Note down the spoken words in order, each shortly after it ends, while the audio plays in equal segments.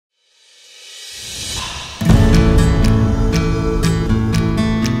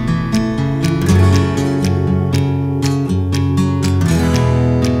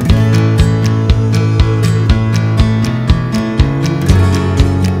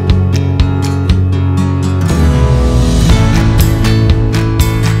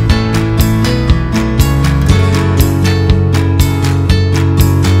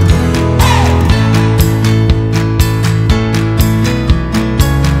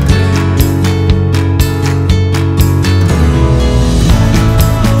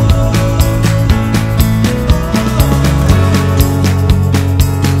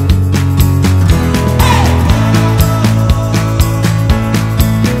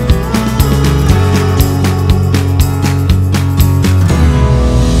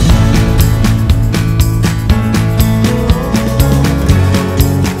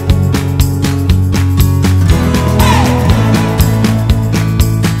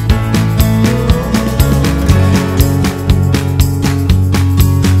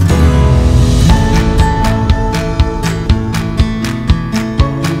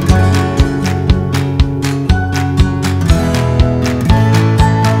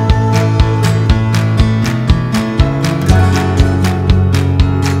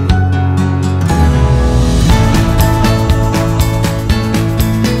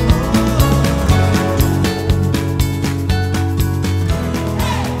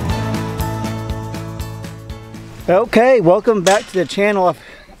Okay, welcome back to the channel. I've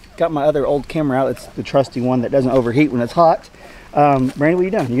got my other old camera out. It's the trusty one that doesn't overheat when it's hot. Brandi, what are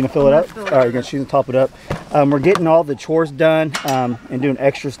you doing? You gonna fill it up? All right, you're gonna shoot and top it up. We're getting all the chores done and doing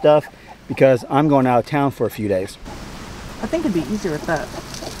extra stuff because I'm going out of town for a few days. I think it'd be easier with that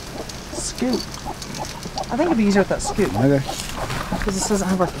scoop. I think it'd be easier with that scoop. Okay. Because this doesn't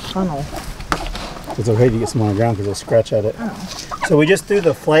have like a funnel. It's okay to get some on the ground because they'll scratch at it. Oh. So we just threw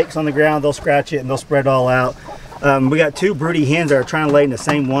the flakes on the ground. They'll scratch it and they'll spread it all out. We got two broody hens that are trying to lay in the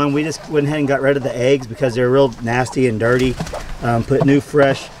same one. We just went ahead and got rid of the eggs because they're real nasty and dirty. Put new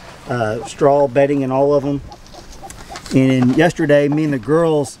fresh straw bedding in all of them. And yesterday, me and the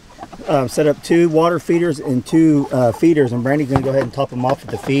girls set up 2 water feeders and 2 feeders, and Brandi's gonna go ahead and top them off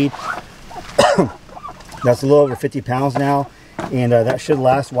with the feed. That's a little over 50 pounds now, and that should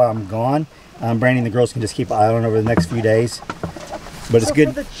last while I'm gone. Brandi and the girls can just keep an eye on over the next few days. But it's good.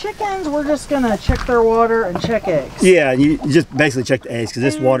 For the chickens, we're just gonna check their water and check eggs. Yeah, you just basically check the eggs because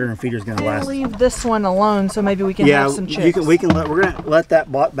this water and feeder is gonna last. Leave this one alone so maybe we can have some chicks. We're gonna let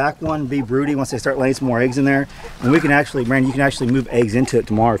that back one be broody once they start laying some more eggs in there, and we can actually, Brandi, you can actually move eggs into it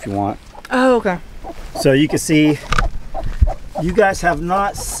tomorrow if you want. Oh, okay. So you can see, you guys have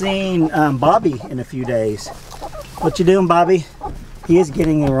not seen Bobby in a few days. What you doing, Bobby? He is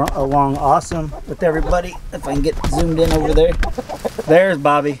getting along awesome with everybody. If I can get zoomed in over there. There's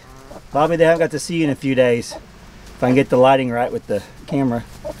Bobby. Bobby, they haven't got to see you in a few days. If I can get the lighting right with the camera.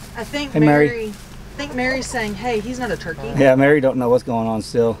 I think hey, Mary. I think Mary's saying, hey, he's not a turkey. Yeah, Mary don't know what's going on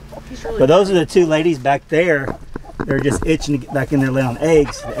still. Really but those are the 2 ladies back there. They're just itching to get back in there laying on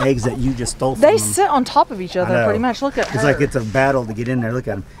eggs. The eggs that you just stole from them. They sit on top of each other pretty much. Look at her. It's like it's a battle to get in there. Look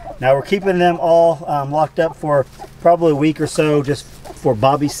at them. Now we're keeping them all locked up for probably a week or so just for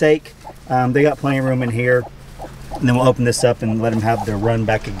Bobby's sake. They got plenty of room in here. And then we'll open this up and let them have their run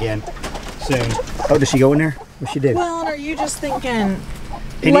back again soon. Oh, does she go in there? What she do? Well, and are you just thinking...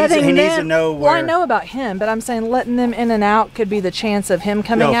 He needs to know where... Well, I know about him, but I'm saying letting them in and out could be the chance of him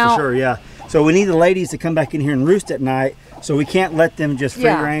coming out. For sure, yeah. So we need the ladies to come back in here and roost at night. So we can't let them just free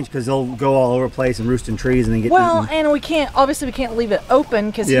range because they'll go all over the place and roost in trees and then get eaten. And we can't, obviously we can't leave it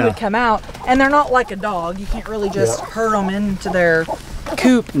open because he would come out. And they're not like a dog. You can't really just herd them into their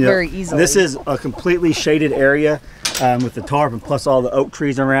coop very easily. This is a completely shaded area with the tarp and plus all the oak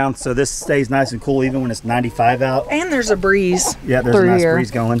trees around. So this stays nice and cool even when it's 95 out. And there's a breeze. Yeah, there's a nice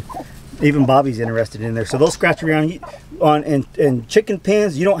breeze going. Even Bobby's interested in there. So they'll scratch around in chicken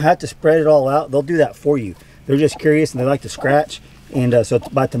pens. You don't have to spread it all out. They'll do that for you. They're just curious and they like to scratch. And so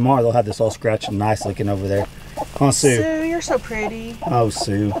by tomorrow they'll have this all scratched and nice looking over there. Huh, Sue? Sue, you're so pretty. Oh,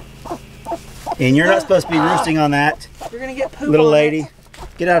 Sue. And you're not supposed to be roosting on that. You're going to get poop little on lady. It.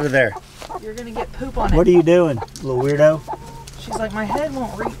 Get out of there. You're going to get poop on it. What are you doing, little weirdo? She's like, my head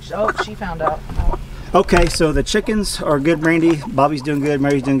won't reach. Oh, she found out. Oh. Okay, so the chickens are good, Brandi. Bobby's doing good.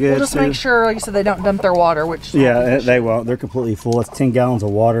 Mary's doing good. We'll just make sure, like you said, they don't dump their water, which... Yeah, they won't. They're completely full. It's 10 gallons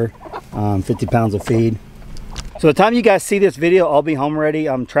of water, 50 pounds of feed. So the time you guys see this video, I'll be home already.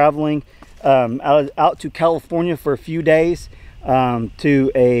 I'm traveling out to California for a few days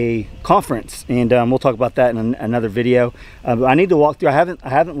to a conference, and we'll talk about that in another video. But I need to walk through. I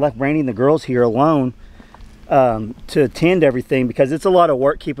haven't left Brandi and the girls here alone to attend everything because it's a lot of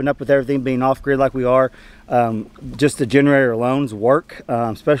work keeping up with everything, being off grid like we are. Just the generator alone's work,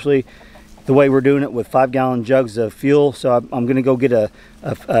 especially the way we're doing it with 5-gallon jugs of fuel. So I'm going to go get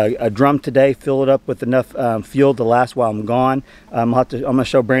a drum today, fill it up with enough fuel to last while I'm gone. I'm going to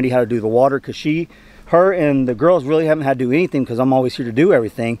show Brandi how to do the water because her and the girls really haven't had to do anything because I'm always here to do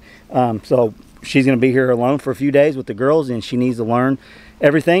everything. So she's going to be here alone for a few days with the girls, and she needs to learn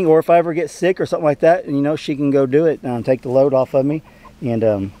everything. Or if I ever get sick or something like that, you know, she can go do it, take the load off of me.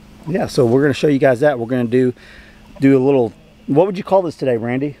 And yeah, so we're going to show you guys that. We're going to do a little... What would you call this today,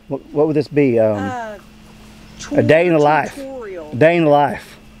 Brandi? What would this be? A day in the life. A day in the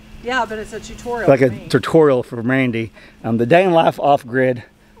life. Yeah, but it's a tutorial. Like a tutorial for Brandi. The day in life off-grid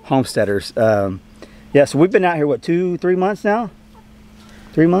homesteaders. Yeah, so we've been out here, what, 2-3 months now?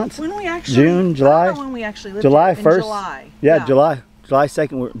 3 months? When we actually... June, July? I don't know when we actually lived July here. 1st? In July. Yeah, July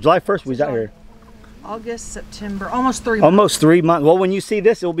 2nd. July 1st we was out here. August, September, almost 3 months. Almost 3 months. Well, when you see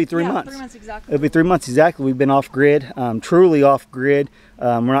this, it'll be 3 months. 3 months exactly. It'll be 3 months exactly. We've been off grid, truly off grid.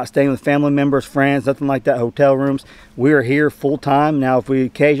 We're not staying with family members, friends, nothing like that, hotel rooms. We are here full time. Now, if we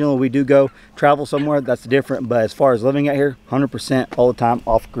occasionally we do go travel somewhere, that's different. But as far as living out here, 100% all the time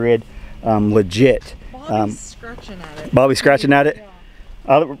off grid, legit. Bobby's scratching at it. Bobby's scratching at it.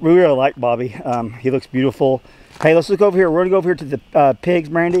 Yeah. We really like Bobby. He looks beautiful. Hey, let's look over here. We're gonna go over here to the pigs,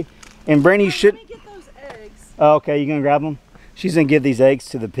 Brandi. And Brandi, you should. Let me get those eggs. Oh, okay, you gonna grab them? she's gonna give these eggs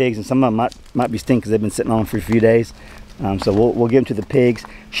to the pigs, and some of them might be stinking because they've been sitting on for a few days. So we'll give them to the pigs.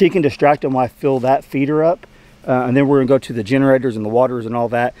 She can distract them while I fill that feeder up. And then we're gonna go to the generators and the waters and all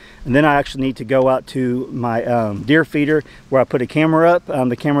that. And then I actually need to go out to my deer feeder where I put a camera up.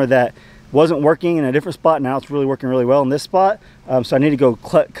 The camera that wasn't working in a different spot, now it's really working really well in this spot. So I need to go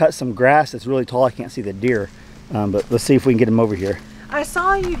cut some grass that's really tall. I can't see the deer. But let's see if we can get them over here. I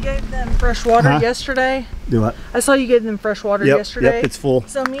saw you gave them fresh water yesterday. Do what? I saw you gave them fresh water yesterday. Yep, it's full.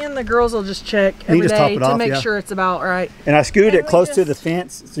 So me and the girls will just check every day to make sure it's about right. And I scooted it close to the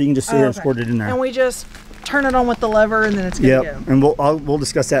fence so you can just see her and squirt it in there. And we just turn it on with the lever and then it's good to go. And we'll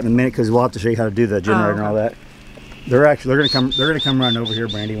discuss that in a minute because we'll have to show you how to do the generator and all that. They're gonna come run over here,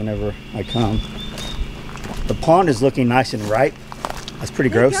 Brandi, whenever I come. The pond is looking nice and ripe. That's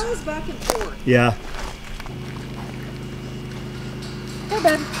pretty gross. It goes back and forth. Yeah. Hey,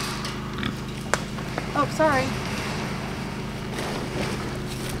 babe. Oh, sorry.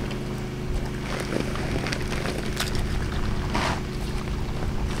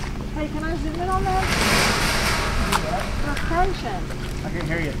 Hey, can I zoom in on them? They're crunching. I can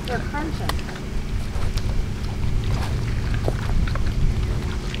hear you. They're crunching.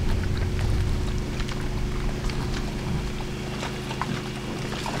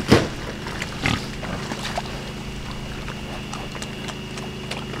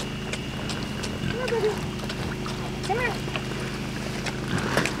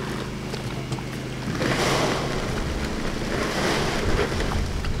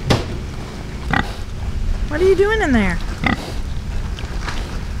 What are you doing in there?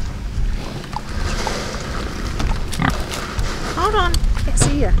 Hold on, can't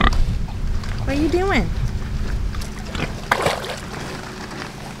see you. What are you doing?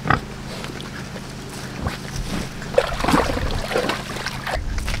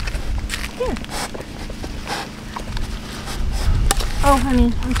 Here. Oh,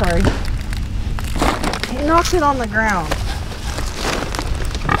 honey, I'm sorry. You knocked it on the ground.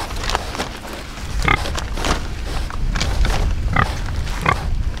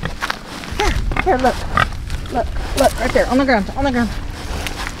 Here, look, right there, on the ground, Down,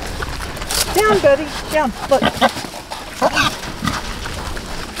 buddy, down, look.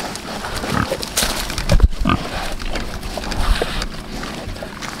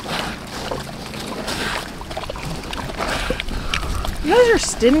 You guys are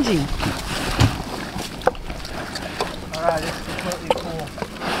stingy. All right, it's completely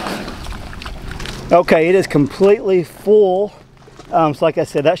full. Okay, it is completely full. So like I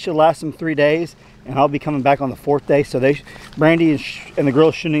said, that should last them 3 days, and I'll be coming back on the 4th day. So Brandi and the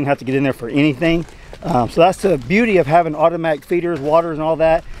girls shouldn't even have to get in there for anything. So that's the beauty of having automatic feeders, waters, and all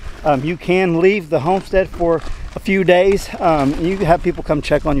that. You can leave the homestead for a few days. You can have people come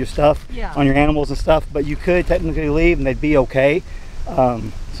check on your stuff, on your animals and stuff, but you could technically leave and they'd be okay.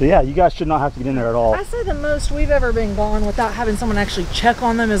 So yeah, you guys should not have to get in there at all. I say the most we've ever been gone without having someone actually check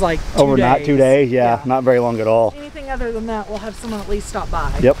on them is like 2 days. Overnight, 2 days, yeah, not very long at all. Anything other than that, we'll have someone at least stop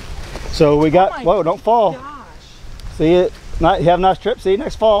by. Yep. So we got, whoa, don't fall. Gosh. See it, you have a nice trip, see you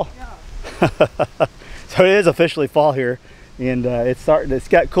next fall. Yeah. So it is officially fall here, and it's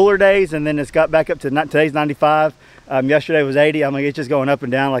got cooler days, and then it's got back up to, today's 95. Yesterday was 80. I mean, it's just going up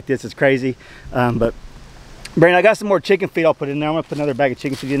and down like this. It's crazy. But Brandon, I got some more chicken feed I'll put in there. I'm gonna put another bag of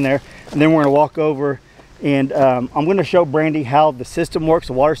chicken feed in there, and then we're gonna walk over and I'm gonna show Brandi how the system works,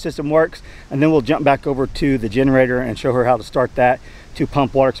 the water system works, and then we'll jump back over to the generator and show her how to start that to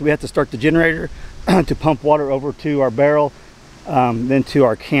pump water. So we have to start the generator to pump water over to our barrel, then to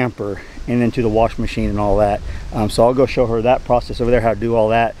our camper, and then to the wash machine and all that. So I'll go show her that process over there, how to do all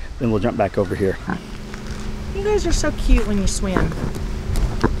that, then we'll jump back over here. You guys are so cute when you swim.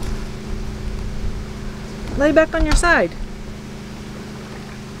 Lay back on your side.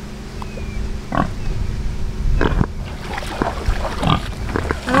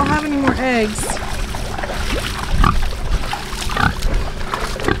 I don't have any more eggs.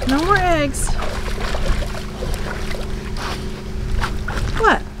 No more eggs.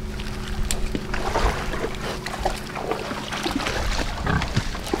 What?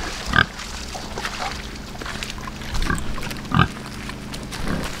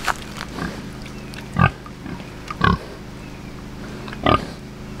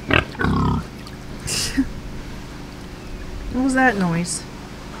 What was that noise?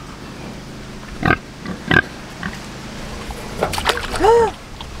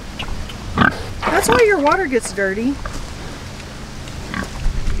 That's why your water gets dirty.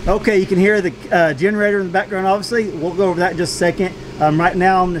 Okay, you can hear the generator in the background, obviously. We'll go over that in just a second. Right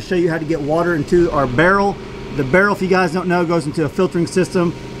now, I'm going to show you how to get water into our barrel. The barrel, if you guys don't know, goes into a filtering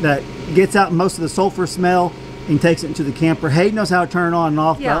system that gets out most of the sulfur smell and takes it into the camper. Hayden knows how to turn it on and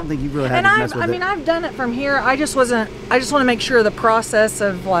off, but I don't think you really had to mess with it. I mean, I've done it from here. I just want to make sure the process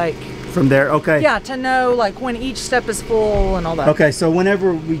of like. From there, okay. Yeah, to know like when each step is full and all that. Okay, so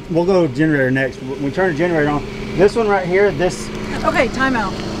whenever we'll go to generator next. When we turn the generator on, this one right here, this. Okay, time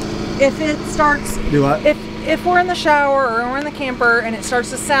out. If it starts. Do what? If we're in the shower or we're in the camper and it starts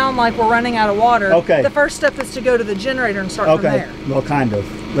to sound like we're running out of water, okay, the first step is to go to the generator and start from there. Well, kind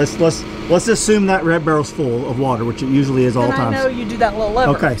of. Let's assume that red barrel's full of water, which it usually is all the time. I know you do that little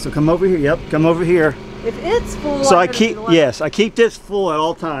lever. Okay, so come over here. Yep, come over here. If it's full, so I keep this full at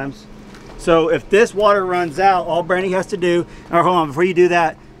all times. So if this water runs out, all Brandi has to do. Or hold on, before you do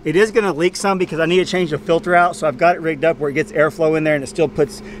that, it is going to leak some because I need to change the filter out. So I've got it rigged up where it gets airflow in there and it still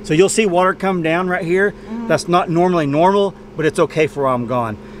puts. So you'll see water come down right here. That's not normally normal, but it's okay for while I'm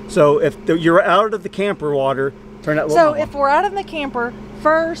gone. So if you're out of the camper water, turn that little. So if we're out of the camper,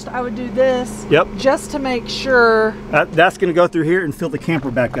 first I would do this. Yep. Just to make sure. That's going to go through here and fill the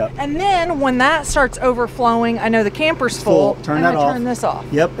camper back up. And then when that starts overflowing, I know the camper's full. Turn that off. Turn this off.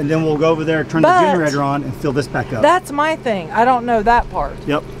 Yep. And then we'll go over there, turn the generator on, and fill this back up. That's my thing. I don't know that part.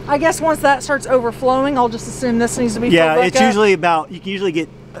 Yep. I guess once that starts overflowing, I'll just assume this needs to be filled back up. Yeah, it's usually about. You can usually get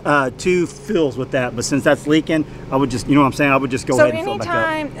 2 fills with that, but since that's leaking, I would just, you know what I'm saying, I would just go ahead and fill it back up. So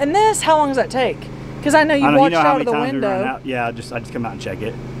anytime, and this, how long does that take? Because I know you watched out of the window. Yeah, I just come out and check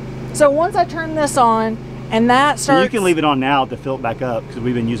it. So once I turn this on, and that starts. So you can leave it on now to fill it back up because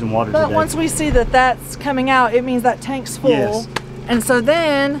we've been using water today. But once we see that that's coming out, it means that tank's full. Yes. And so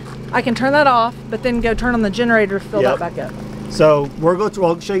then I can turn that off, but then go turn on the generator to fill that back up. So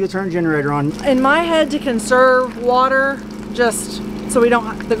I'll show you the turn generator on. In my head, to conserve water, just so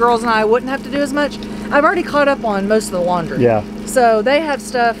the girls and I wouldn't have to do as much. I've already caught up on most of the laundry. Yeah. So we have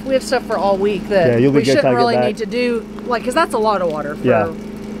stuff for all week that we shouldn't really need to do, like, because that's a lot of water for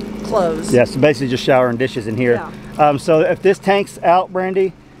clothes. Yeah, so basically just showering dishes in here. Yeah. So if this tank's out,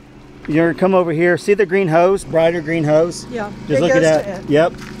 Brandi, you're gonna come over here, see the green hose, brighter green hose? Yeah. Just look at that.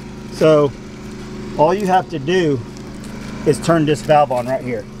 Yep. So all you have to do is turn this valve on right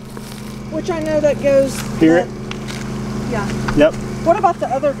here. Which I know that goes. Hear it? Yeah. Yep. What about the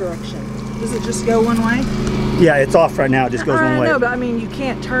other direction? Does it just go one way? Yeah, it's off right now. It just goes one way. No, but I mean, you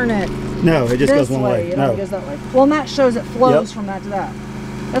can't turn it. No, it just goes one way. It only goes that way. Well, and that shows it flows from that to that.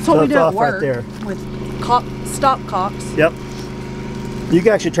 That's what we do at work with stop cocks. Yep. You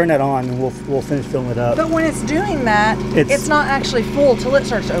can actually turn that on, and we'll finish filling it up. But when it's doing that, it's not actually full till it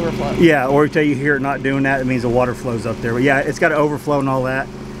starts to overflow. Yeah, or until you hear it not doing that, it means the water flows up there. But yeah, it's got to overflow and all that.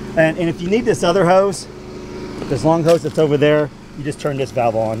 And if you need this other hose, this long hose that's over there, you just turn this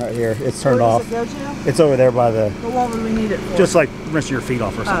valve on right here. It's turned off. Where does it go to? It's over there by the. But what would we need it for? Just like rinsing your feet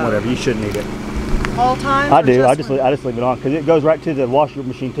off or something, whatever. You shouldn't need it. All times? I do. I just leave it on because it goes right to the washer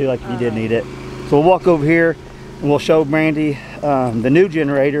machine too, like if you did need it. So we'll walk over here and we'll show Brandi the new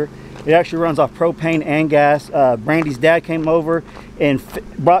generator. It actually runs off propane and gas. Brandi's dad came over and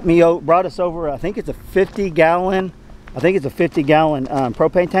brought us over. I think it's a 50-gallon.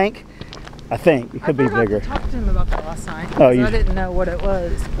 Propane tank. I think it could be bigger. I talked to him about that last night. Oh, I didn't know what it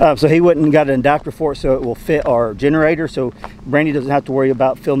was. So he went and got an adapter for it so it will fit our generator. So Brandi doesn't have to worry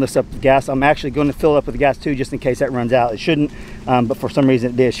about filling this up with gas. I'm actually going to fill it up with gas too, just in case that runs out. It shouldn't, but for some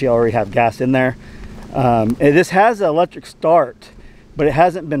reason it did. She already have gas in there. And this has an electric start, but it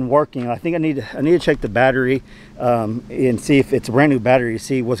hasn't been working. I think I need to check the battery and see if it's a brand new battery,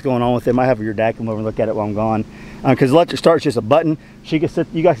 see what's going on with it. I might have your dad come over and look at it while I'm gone. Because electric start's just a button. You guys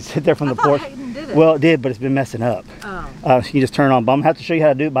can sit there from the porch. Well, it did, but it's been messing up. So you can just turn it on. But I'm gonna have to show you how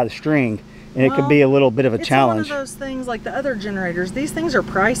to do it by the string, and it could be a little bit of a challenge. It's one of those things like the other generators. These things are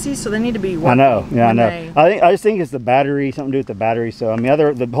pricey, so they need to be working. I know. Yeah, I know. I just think it's the battery, something to do with the battery. So I mean,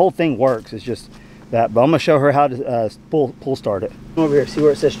 the whole thing works. It's just that. But I'm gonna show her how to pull start it. Come over here. See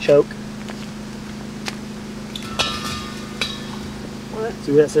where it says choke. What?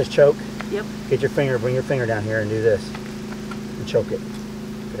 See where it says choke. Yep. Bring your finger down here and do this. And choke it.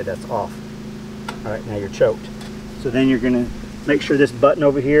 Okay, that's off. All right, now you're choked. So then you're gonna make sure this button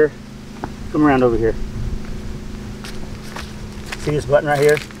over here, come around over here. See this button right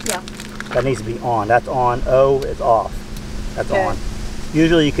here? Yeah. That needs to be on. That's on. O is off. That's on.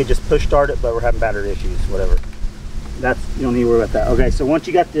 Usually you could just push start it, but we're having battery issues, whatever. You don't need to worry about that. Okay, so once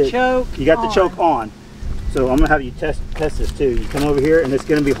you got the choke on. So I'm gonna have you test this too. You come over here and it's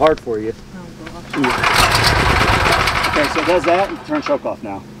gonna be hard for you. Oh gosh. Yeah. Okay, so it does that and turn choke off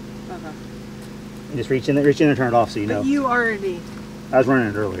now. And just reach in there and turn it off so you know. But you already. I was running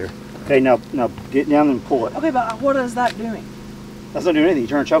it earlier. Okay, now get down and pull it. Okay, but what is that doing? That's not doing anything. You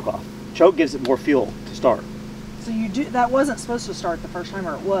turn choke off. Choke gives it more fuel to start. So that wasn't supposed to start the first time,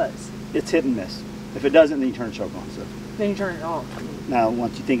 or it was? It's hit and miss. If it doesn't, then you turn the choke on. So Then you turn it off. now,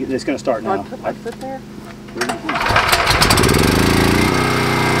 once you think it's going to start now. I put my foot there?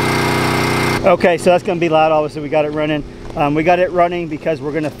 Okay, so that's going to be loud. Obviously, we got it running. We got it running because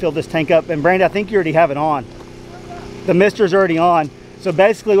we're going to fill this tank up. And Brandi, I think you already have it on. The mister's already on. So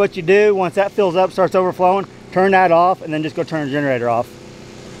basically what you do, once that fills up, starts overflowing, turn that off, and then just go turn the generator off.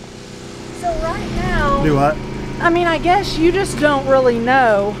 So right now... Do what? I mean, I guess you just don't really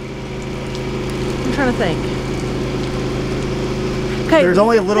know. I'm trying to think. Okay, there's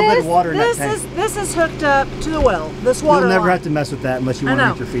only a little bit of water in that tank. This is hooked up to the well. This water You'll never line. have to mess with that unless you want to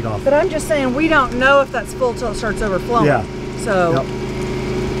rinse your feet off. But I'm just saying, we don't know if that's full till it starts overflowing. Yeah. So. Yep.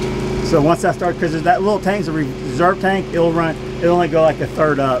 So once that starts, because that little tank's a reserve tank, it'll only go like a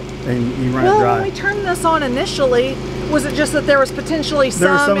third up, and you run it dry. Well, when we turned this on initially, was it just that there was potentially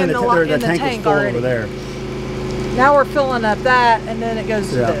some in the tank already? Over there. Now we're filling up that, and then it goes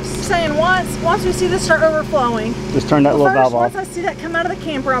to this. I'm saying once we see this start overflowing, just turn that little valve off. Once I see that come out of the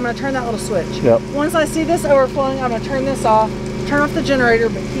camper, I'm going to turn that little switch. Yep. Once I see this overflowing, I'm going to turn this off, turn off the generator,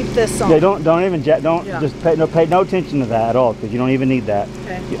 but keep this on. Yeah, just pay no attention to that at all, because you don't even need that.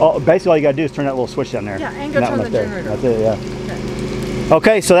 Okay. Basically, all you got to do is turn that little switch down there. Yeah, and go turn the generator. That's it. Yeah.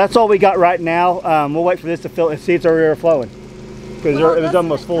 Okay, so that's all we got right now. We'll wait for this to fill and see if it's already overflowing. Because it was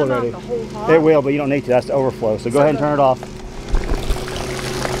almost full already. It will, but you don't need to. That's the overflow. So go ahead and turn it off.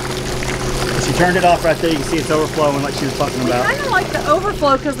 She turned it off right there. You can see it's overflowing like she was talking about. I kind of like the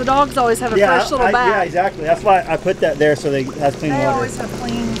overflow because the dogs always have a fresh little bag. Yeah, exactly. That's why I put that there so they have clean water. They always have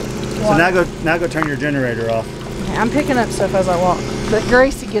clean water. So now go turn your generator off. Okay, I'm picking up stuff as I walk, but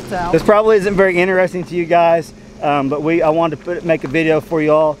Gracie gets out. This probably isn't very interesting to you guys, but I wanted to make a video for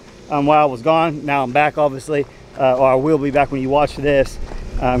you all while I was gone. Now I'm back, obviously. Or I will be back when you watch this.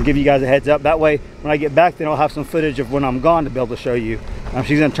 Give you guys a heads up. That way, when I get back, then I'll have some footage of when I'm gone to be able to show you.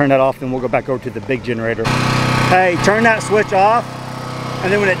 She's going to turn that off, then we'll go back over to the big generator. Hey, turn that switch off,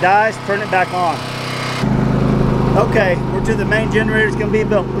 and then when it dies, turn it back on. Okay, we're to the main generator. It's going to be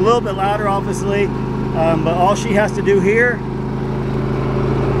a little bit louder, obviously, but all she has to do here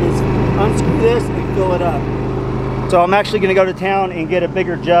is unscrew this and fill it up. So I'm actually going to go to town and get a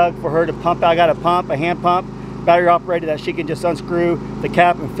bigger jug for her to pump. I got a pump, a hand pump, battery operated, that she can just unscrew the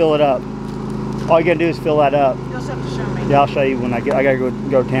cap and fill it up. All you gotta do is fill that up. You'll just have to show me. Yeah, I'll show you when I gotta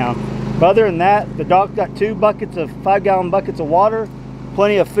go to town. But other than that, the dog got 2 buckets of 5-gallon buckets of water,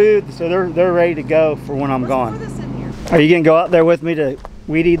 plenty of food, so they're ready to go for when I'm gone. Pour this in here. Are you gonna go out there with me to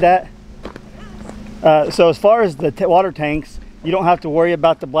weed eat that? So as far as the water tanks, you don't have to worry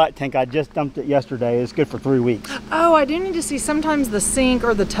about the black tank. I just dumped it yesterday. It's good for 3 weeks. Oh, I do need to see sometimes the sink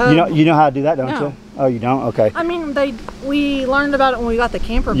or the tub. You know how to do that, don't No. you? Oh, you don't? Okay. I mean, we learned about it when we got the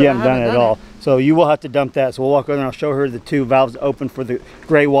camper, but You I haven't done it at all. So you will have to dump that. So we'll walk over and I'll show her the 2 valves open for the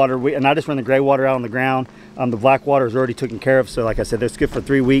gray water. And I just run the gray water out on the ground. The black water is already taken care of. So like I said, it's good for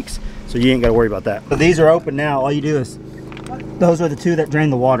 3 weeks. So you ain't got to worry about that. So these are open now. All you do is, those are the 2 that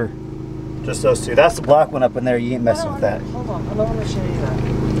drain the water. Just those 2. That's the black one up in there. You ain't messing with that. Hold on, I don't want to show you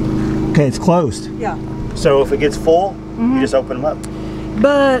that. Okay, it's closed. Yeah. So if it gets full, you just open them up.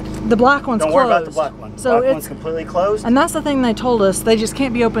 But the black one's Don't closed. worry about the black one. The So black one's completely closed. And that's the thing they told us. They just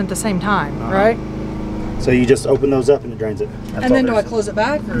can't be open at the same time, right? So you just open those up and it drains it. That's And then do I close it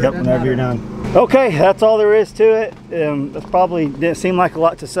back? Or yep, whenever you're done. Okay, that's all there is to it. That probably didn't seem like a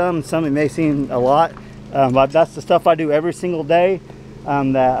lot to some. Some it may seem a lot. But that's the stuff I do every single day.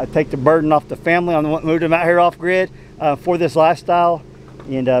 That I take the burden off the family. I'm the one moved them out here off grid for this lifestyle.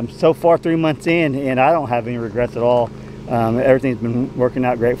 And so far 3 months in, and I don't have any regrets at all. Everything's been working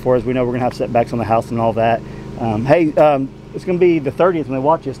out great for us. We know we're gonna have setbacks on the house and all that. Hey, it's gonna be the 30th when they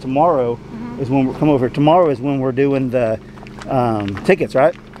watch us. Tomorrow is when we're come over. Tomorrow is when we're doing the tickets,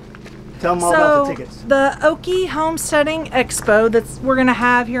 right? Tell them all about the tickets. The Okie Homesteading Expo we're gonna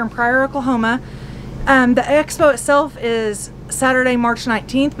have here in Pryor, Oklahoma. The expo itself is Saturday, March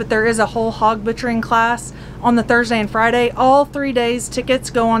 19th, but there is a whole hog butchering class on the Thursday and Friday. All 3 days tickets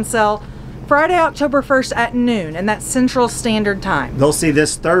go on sale Friday, October 1st at noon, and that's Central Standard Time. They'll see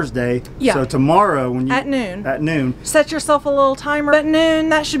this Thursday. Yeah. So tomorrow when you at noon. Set yourself a little timer. At noon,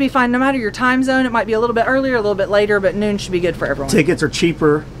 that should be fine. No matter your time zone, it might be a little bit earlier, a little bit later, but noon should be good for everyone. Tickets are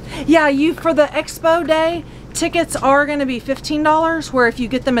cheaper. Yeah, for the expo day, tickets are going to be $15, where if you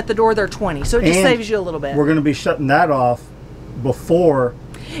get them at the door, they're $20. So it just saves you a little bit. We're going to be shutting that off before.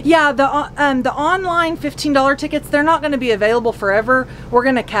 Yeah, the online $15 tickets, they're not going to be available forever. We're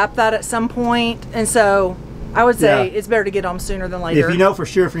going to cap that at some point, and so I would say it's better to get them sooner than later. If you know for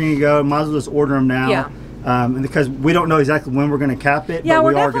sure if you're going to go, might as well just order them now. Yeah. And because we don't know exactly when we're going to cap it. Yeah, but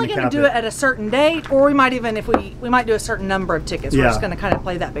we're we are definitely going to do it at a certain date, or we might even, if we might do a certain number of tickets. We're just going to kind of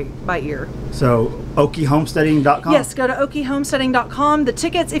play that by ear. So okiehomesteading.com. Yes, go to okiehomesteading.com. The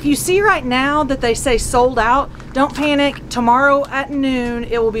tickets, if you see right now that they say sold out, don't panic. Tomorrow at noon,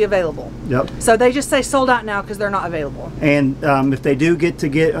 it will be available. Yep. So they just say sold out now because they're not available. And if they do get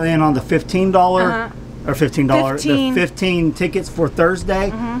in on the $15 or $15, the 15 tickets for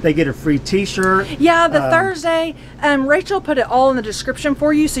Thursday, they get a free t-shirt. Yeah, the Thursday, Rachel put it all in the description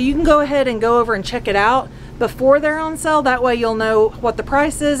for you, so you can go ahead and go over and check it out before they're on sale. That way you'll know what the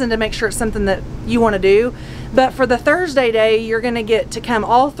price is and to make sure it's something that you want to do. But for the Thursday day, you're going to get to come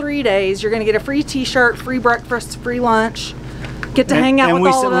all 3 days. You're going to get a free t-shirt, free breakfast, free lunch, get to hang out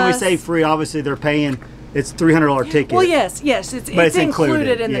with all of us. When we say free, obviously they're paying. It's $300 ticket. Well, yes, it's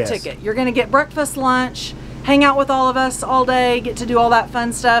included in the ticket. You're going to get breakfast, lunch, hang out with all of us all day, get to do all that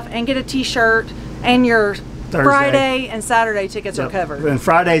fun stuff, and get a t-shirt, and your Thursday. Friday and Saturday tickets are covered. And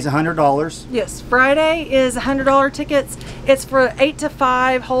Friday's $100. Yes, Friday is $100 tickets. It's for 8 to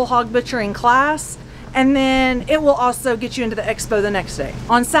 5 whole hog butchering class. And then it will also get you into the expo the next day.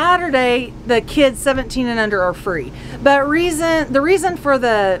 On Saturday, the kids 17 and under are free. But the reason for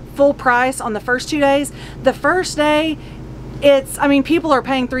the full price on the first 2 days, the first day, people are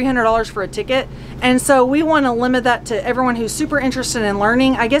paying $300 for a ticket. And so we want to limit that to everyone who's super interested in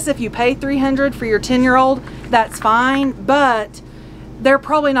learning. I guess if you pay $300 for your 10-year-old, that's fine. But they're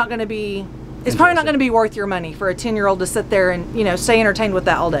probably not going to be... It's probably not going to be worth your money for a 10-year-old to sit there and, stay entertained with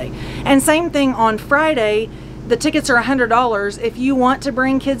that all day. And same thing on Friday, the tickets are $100. If you want to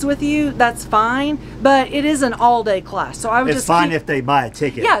bring kids with you, that's fine, but it is an all-day class. So I would It's fine if they buy a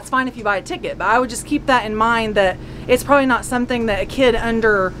ticket. Yeah, it's fine if you buy a ticket, but I would just keep that in mind that it's probably not something that a kid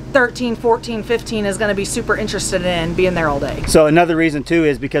under 13, 14, 15 is going to be super interested in being there all day. So another reason too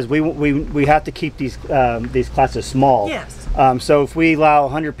is because we have to keep these classes small. Yes. So if we allow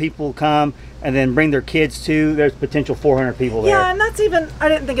 100 people come and then bring their kids too, there's potential 400 people there. Yeah, and that's even, I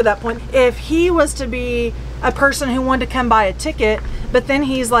didn't think of that point. If he was to be a person who wanted to come buy a ticket, but then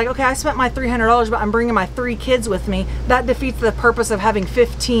he's like, okay, I spent my $300, but I'm bringing my 3 kids with me, that defeats the purpose of having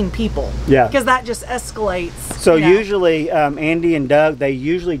 15 people. Yeah. Because that just escalates. So usually, Andy and Doug, they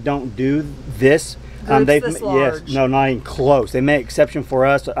usually don't do this. This large. Yes, no, not even close. They make exception for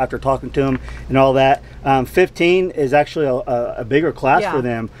us after talking to them and all that. 15 is actually a bigger class for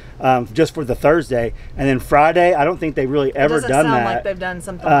them, just for the Thursday, and then Friday. I don't think they really ever done that. Doesn't sound like they've done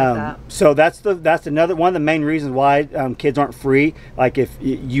something like that. So that's another one of the main reasons why kids aren't free. Like if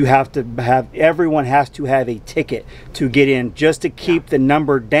you have to everyone has to have a ticket to get in, just to keep the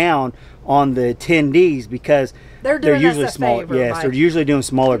number down on the attendees, because they're usually small. Yes, they're usually doing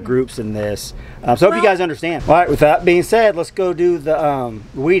smaller groups than this. So hope you guys understand. All right, with that being said, let's go do the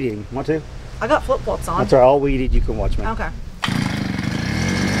weeding. Want to? I got flip-flops on. That's right, all weeded. You can watch me. Okay.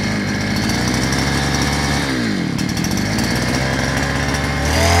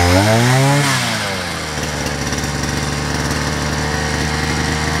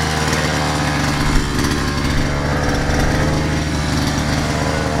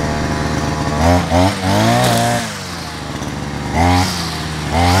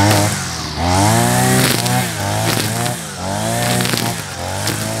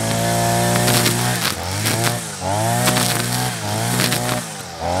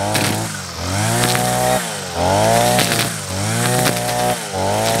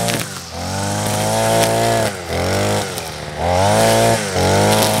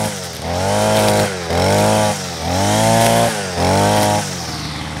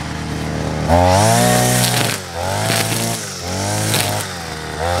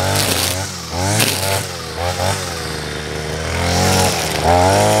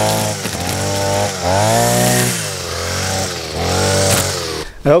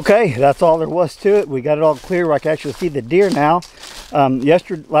 Okay, that's all there was to it. We got it all clear. I can actually see the deer now.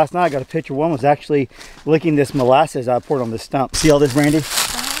 Last night I got a picture. One was actually licking this molasses I poured on this stump. See all this, Brandi?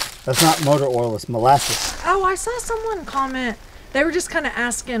 That's not motor oil, it's molasses. Oh, I saw someone comment. They were just kind of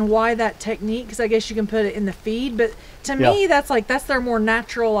asking why that technique, because I guess you can put it in the feed, but to me that's their more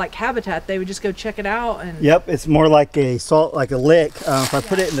natural habitat. They would just go check it out. And yep, it's more like a lick. If I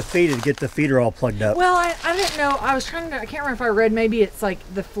put it in the feed, it'd get the feeder all plugged up. Well, I didn't know. I was trying to, I can't remember if I read, maybe it's like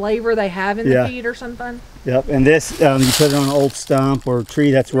the flavor they have in the feed or something. Yep, and this, you put it on an old stump or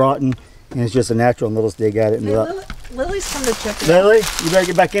tree that's rotten, and it's just a natural, and they'll just dig at it and do that. Lily's come to check it Lily, you better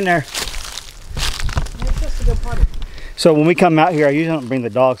get back in there. Maybe just to go potty. So when we come out here, I usually don't bring the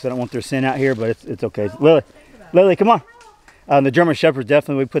dogs. I don't want their scent out here, but it's okay. Lily, come on. The German Shepherds,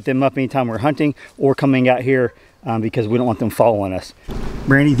 definitely we put them up anytime we're hunting or coming out here because we don't want them following us.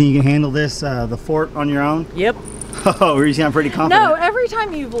 Brandi, you think you can handle this, the fort on your own? Yep. Oh, you sound pretty confident. No, every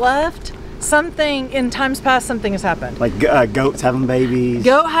time you've left, something in times past, something has happened. Like goats having babies.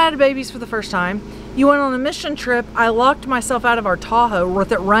 Goat had babies for the first time. You went on a mission trip. I locked myself out of our Tahoe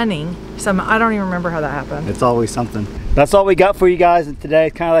with it running. So I don't even remember how that happened. It's always something. That's all we got for you guys today.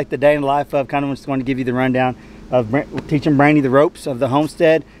 It's kind of like the day in the life of, kind of just want to give you the rundown of teaching Brandi the ropes of the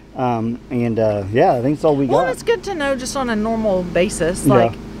homestead. Yeah, I think that's all we got. Well, it's good to know just on a normal basis.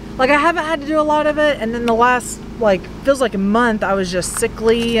 Like I haven't had to do a lot of it, and then the last, feels like a month, I was just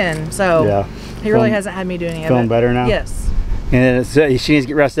sickly, and so he really hasn't had me do any of it. Feeling better now? Yes. And she needs to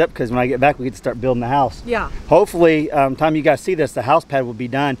get rested up, because when I get back, we get to start building the house. Yeah. Hopefully, time you guys see this, the house pad will be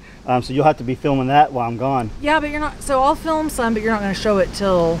done. So you'll have to be filming that while I'm gone. Yeah, but you're not. So I'll film some, but you're not going to show it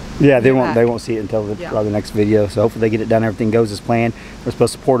till. Yeah, they won't see it until probably the next video. So hopefully they get it done. Everything goes as planned. We're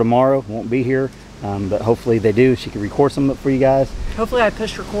supposed to pour tomorrow. Won't be here, but hopefully they do. She can record some of it for you guys. Hopefully I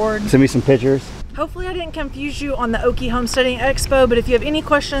push record. Send me some pictures. Hopefully I didn't confuse you on the Okie Homesteading Expo, but if you have any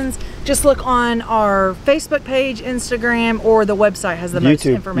questions, just look on our Facebook page, Instagram, or the website has the most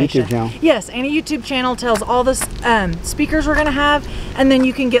information. YouTube channel. Yes, and a YouTube channel tells all the speakers we're going to have, and then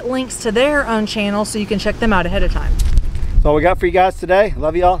you can get links to their own channel so you can check them out ahead of time. That's all we got for you guys today.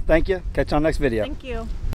 Love you all. Thank you. Catch you on the next video. Thank you.